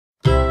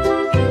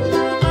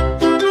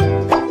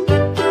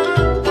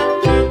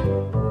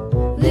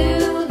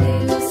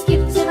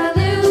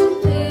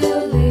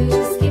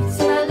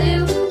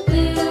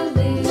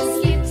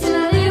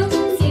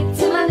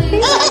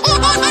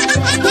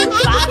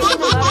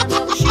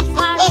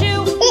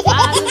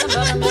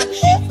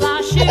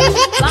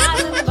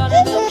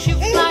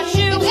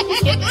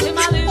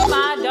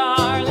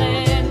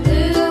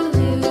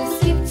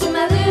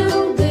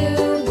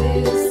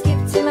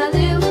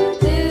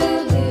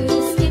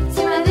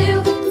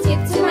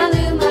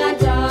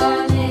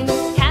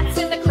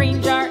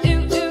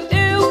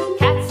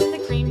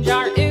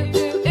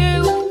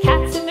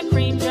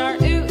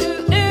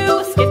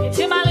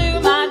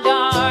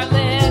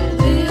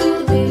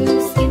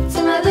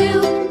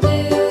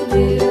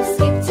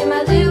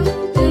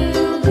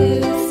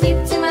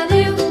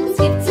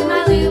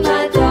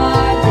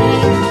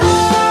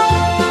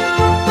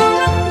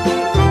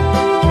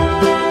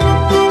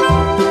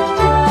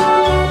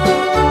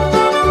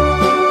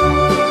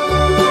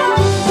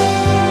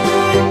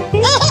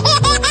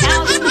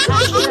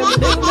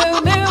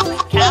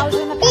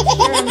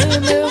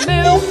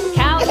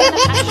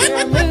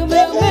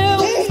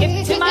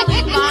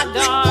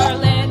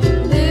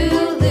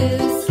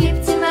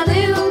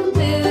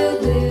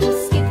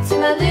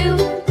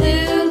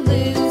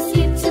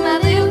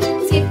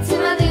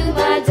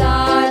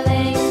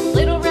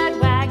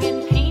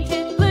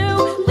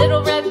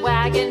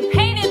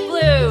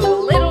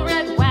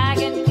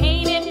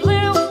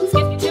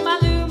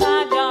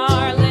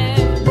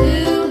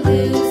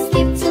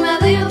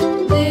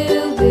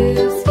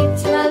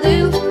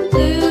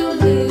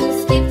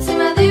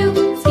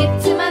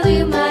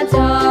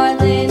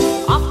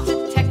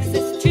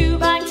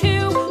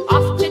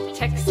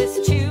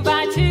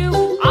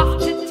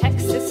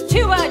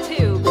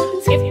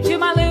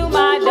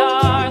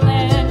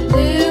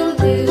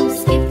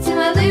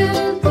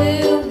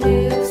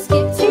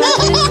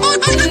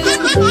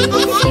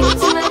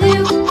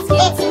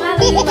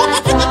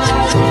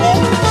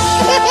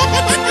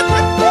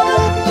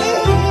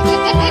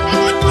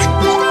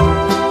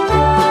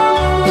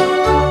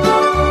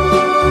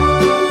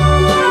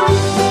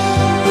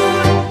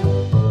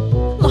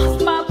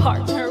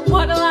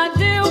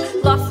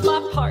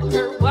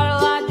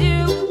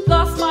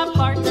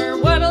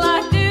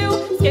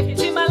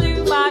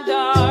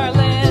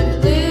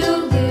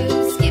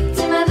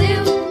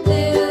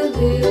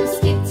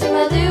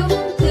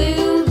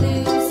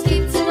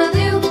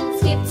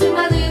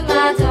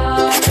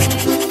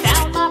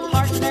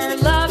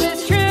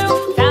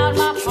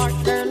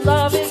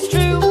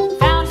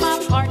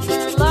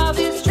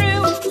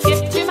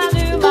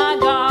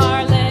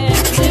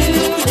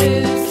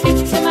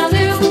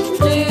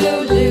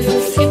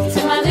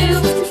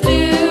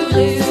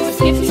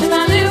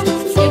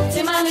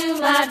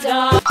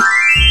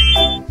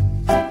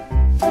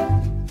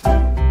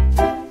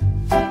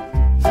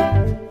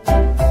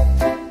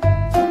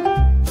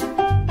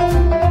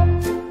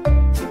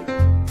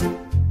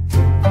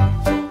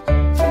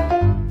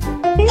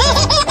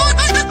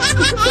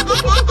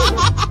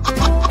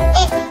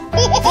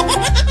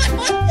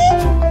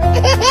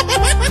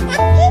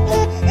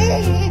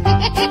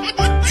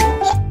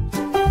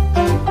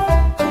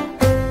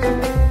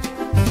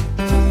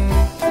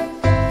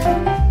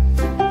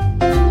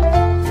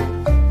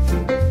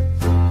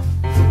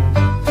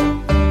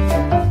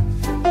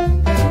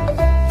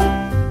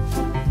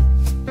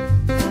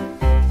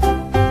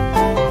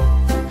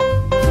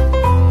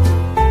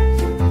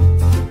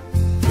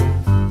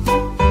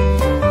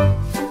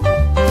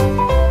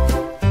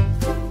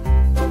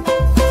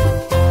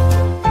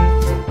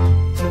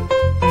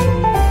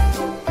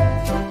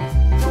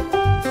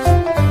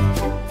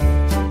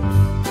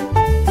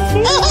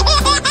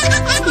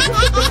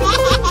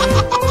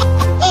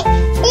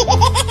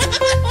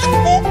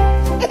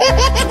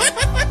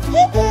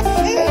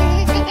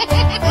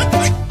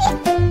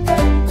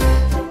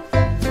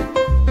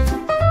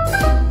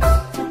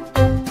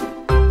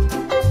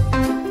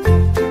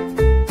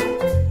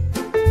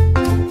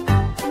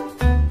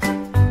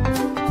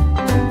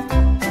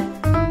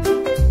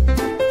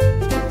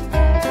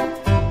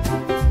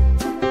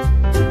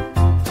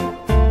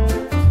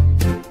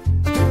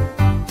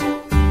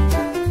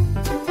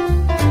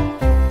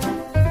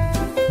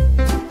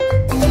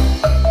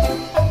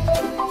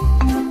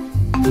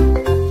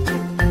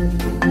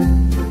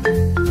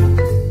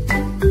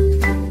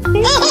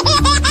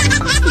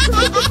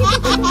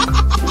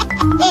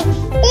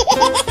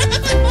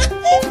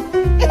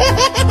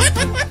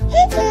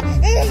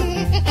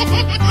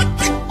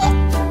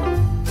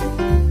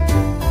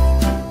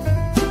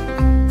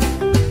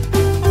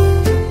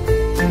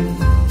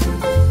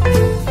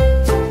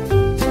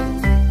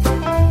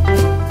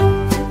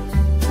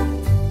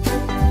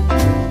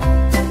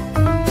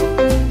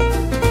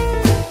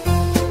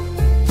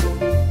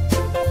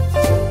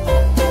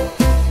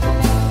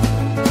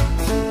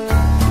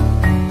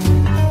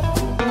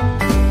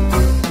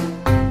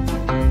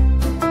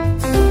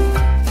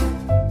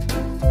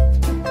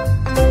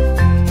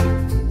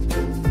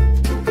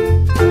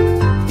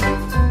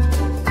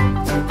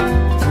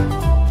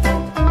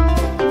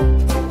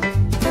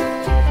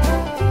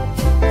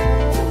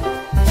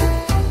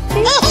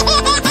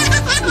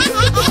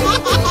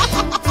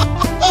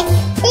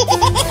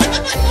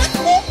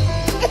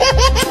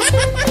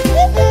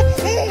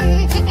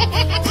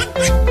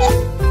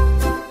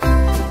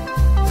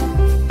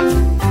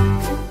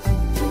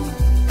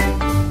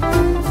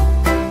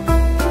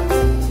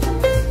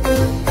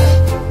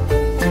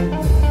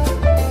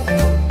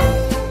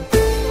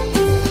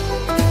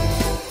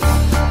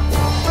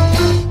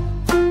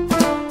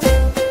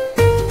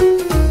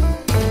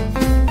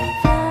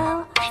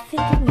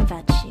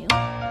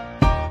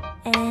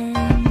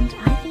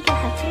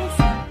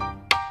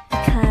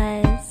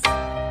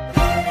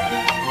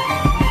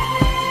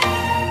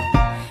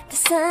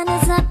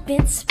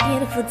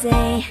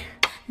day,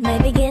 my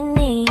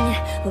beginning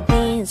will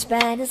be as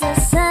bright as the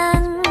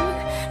sun.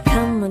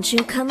 Come, won't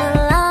you come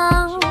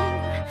along?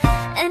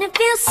 And it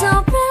feels so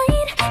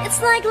bright,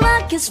 it's like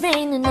luck is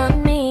raining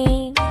on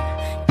me.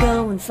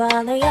 Go and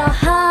follow your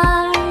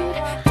heart,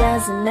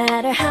 doesn't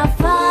matter how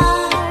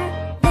far.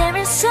 There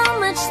is so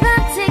much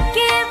love to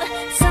give,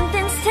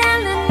 something's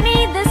telling me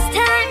this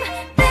time.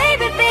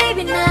 Baby,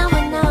 baby, now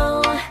I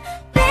know.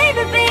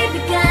 Baby, baby,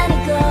 gotta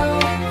go.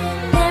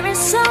 There is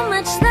so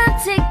much love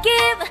to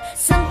give,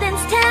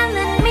 something's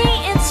telling me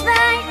it's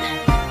right.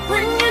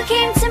 When you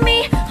came to me,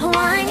 oh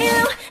I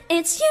knew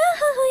it's you,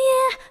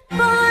 yeah,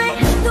 boy.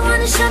 The one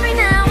who showed me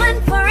now and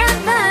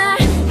forever.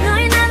 No,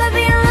 you'll never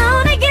be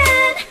alone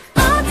again.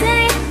 All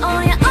day, oh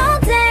yeah, all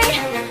day.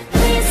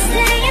 Please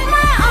stay in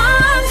my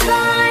arms,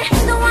 boy.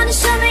 The one who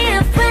showed me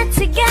if we're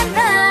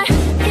together.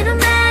 It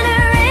don't matter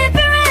if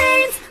it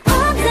rains.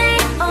 All day,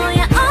 oh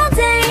yeah, all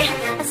day.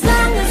 As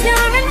long as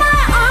you're in my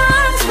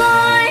arms,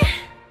 boy.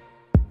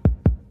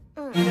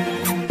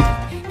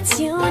 It's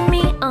you and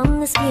me on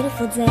this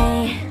beautiful day,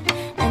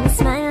 and we're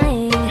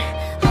smiling,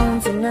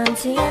 holding on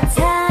to your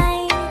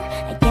tight.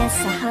 I guess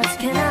our hearts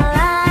cannot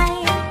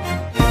lie,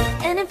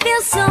 and it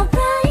feels so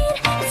bright.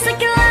 It's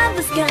like your love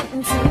has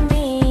gotten to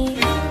me.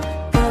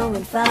 Go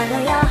and follow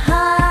your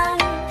heart,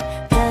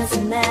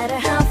 doesn't matter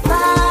how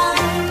far.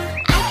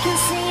 I can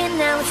see it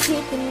now, it's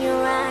deep in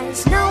your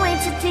eyes. No way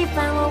to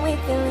define what we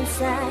feel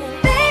inside.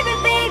 Baby,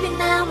 baby,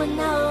 now I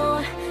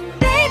know.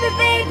 Baby,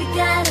 baby,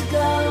 gotta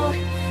go.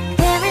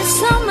 There is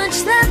so much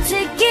love to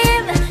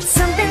give,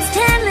 something's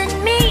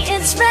telling me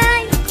it's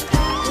right.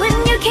 When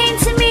you came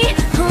to me,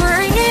 oh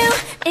I knew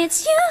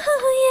it's you,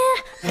 yeah,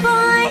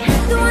 boy.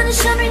 The one who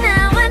showed me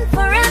now and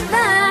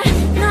forever.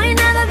 No, you'll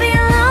never be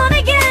alone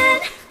again.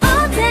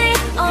 All day,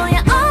 oh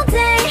yeah, all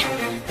day.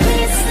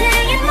 Please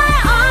stay in my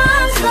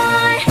arms,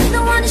 boy.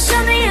 The one who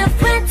showed me if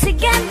we're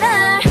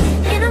together.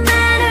 It don't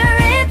matter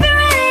if it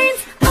rains.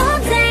 All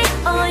day,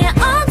 oh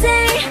yeah, all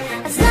day.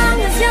 As long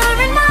as you're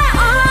in my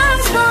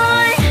arms,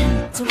 boy.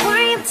 Don't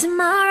worry about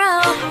tomorrow,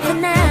 for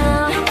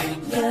now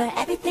you're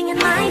everything in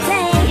my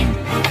day.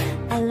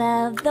 I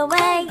love the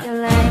way you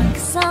like a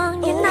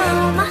song, you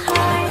know my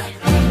heart.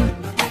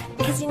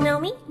 Cause you know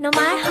me, know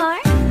my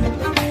heart.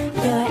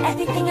 You're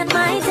everything in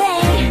my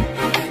day.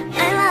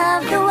 I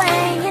love the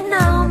way you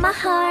know my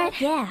heart.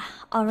 Yeah,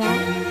 alright.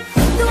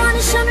 The one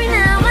who showed me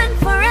now and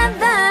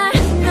forever.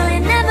 No,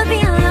 you'll never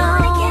be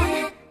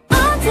alone.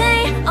 All day,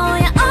 oh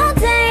yeah, all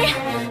day.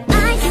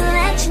 I can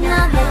let you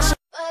know that you.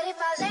 But if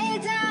I lay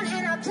down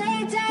and I play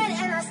dead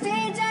and I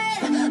stay dead,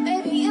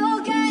 baby,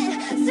 you'll get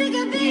sick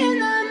of being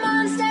the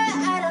monster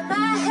out of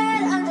my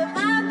head, under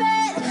my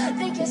bed.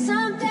 Think you're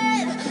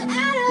something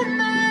out of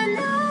my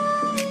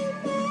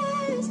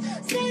nightmares,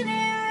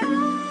 standing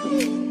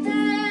right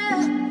there.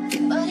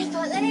 But if I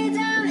lay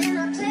down and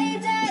I play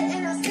dead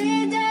and I stay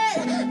dead,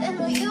 then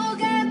will you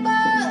get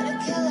bored of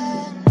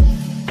killing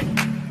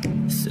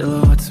me?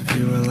 Silhouettes of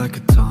you are like a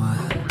taunt.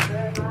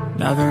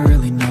 Never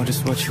really know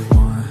just what you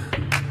want.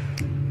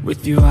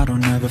 With you I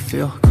don't ever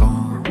feel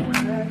calm.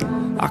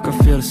 I can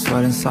feel the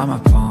sweat inside my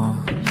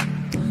palms.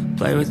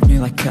 Play with me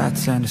like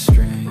cats and a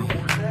string.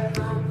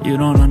 You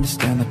don't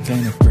understand the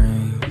pain it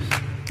brings.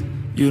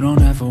 You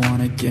don't ever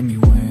wanna give me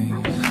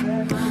wings.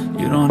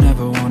 You don't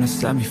ever wanna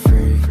set me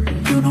free.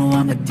 You know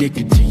I'm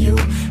addicted to you,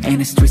 and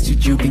it's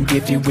twisted, you've been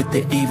gifted with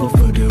the evil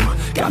voodoo.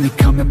 Got me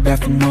coming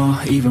back for more,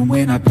 even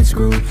when I've been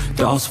screwed.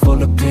 Dolls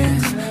full of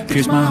pins,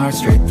 pierce my heart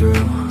straight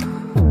through.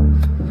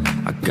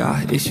 I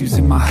got issues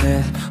in my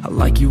head, I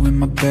like you in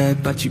my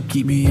bed, but you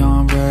keep me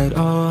on red.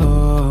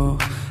 Oh,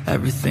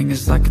 everything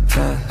is like a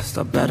test,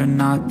 I better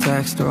not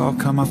text or I'll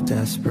come off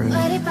desperate.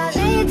 But if I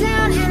lay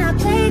down and I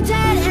play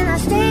dead and I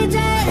stay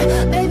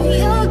dead, baby,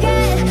 you'll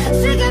get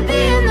sick of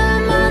being the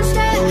monster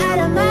out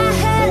of my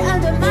head,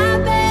 under my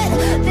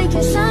bed. Think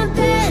you're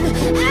something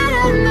out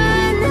of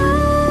my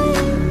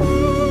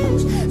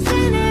nightmares,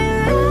 standing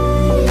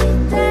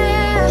right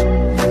there.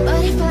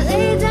 But if I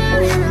lay down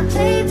and I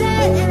play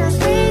dead and I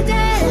stay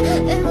dead,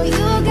 then will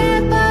you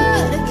get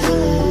bored of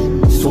killing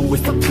me? So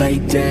if I play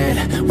dead,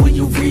 will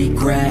you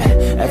regret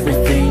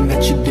everything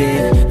that you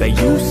did, that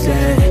you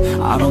said?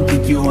 I don't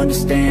think you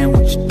understand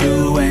what you're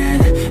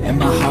doing, and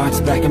my heart's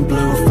black and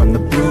blue from the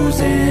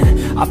bruising.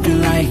 I feel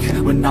like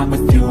when I'm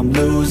with you I'm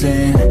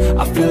losing.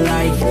 I feel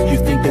like you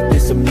think that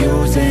this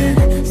amusing,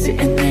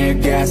 sitting there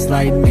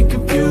gaslighting and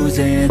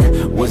confusing.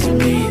 Was it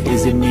me?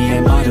 Is it me?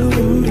 Am I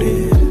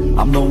deluded?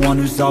 I'm the one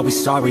who's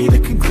always sorry, the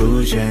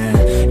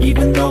conclusion,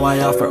 even though I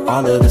offer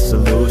all of the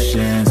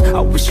solutions.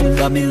 I wish you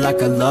loved me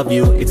like I love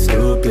you, it's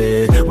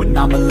stupid. When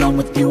I'm alone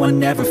with you I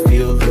never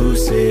feel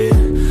lucid.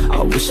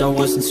 I wish I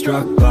wasn't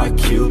struck by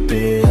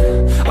Cupid.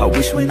 I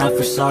wish when I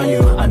first saw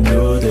you I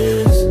knew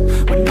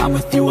this. When I'm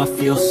with you I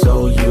feel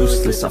so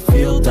useless, I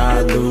feel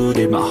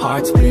diluted, my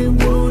heart's been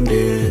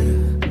wounded.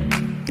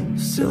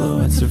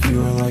 Silhouettes of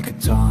you are like a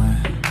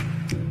taunt.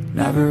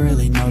 Never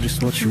really know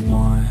just what you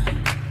want.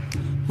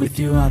 With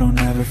you I don't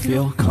ever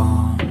feel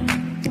calm.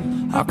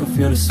 I can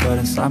feel the sweat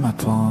inside my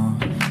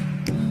palms.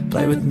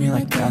 Play with me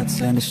like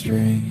cats and a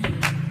string.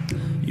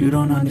 You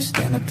don't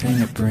understand the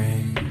pain it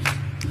brings.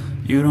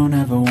 You don't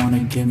ever wanna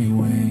give me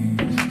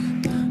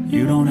wings.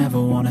 You don't ever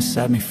wanna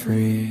set me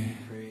free.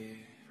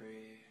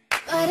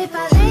 But if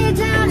I lay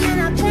down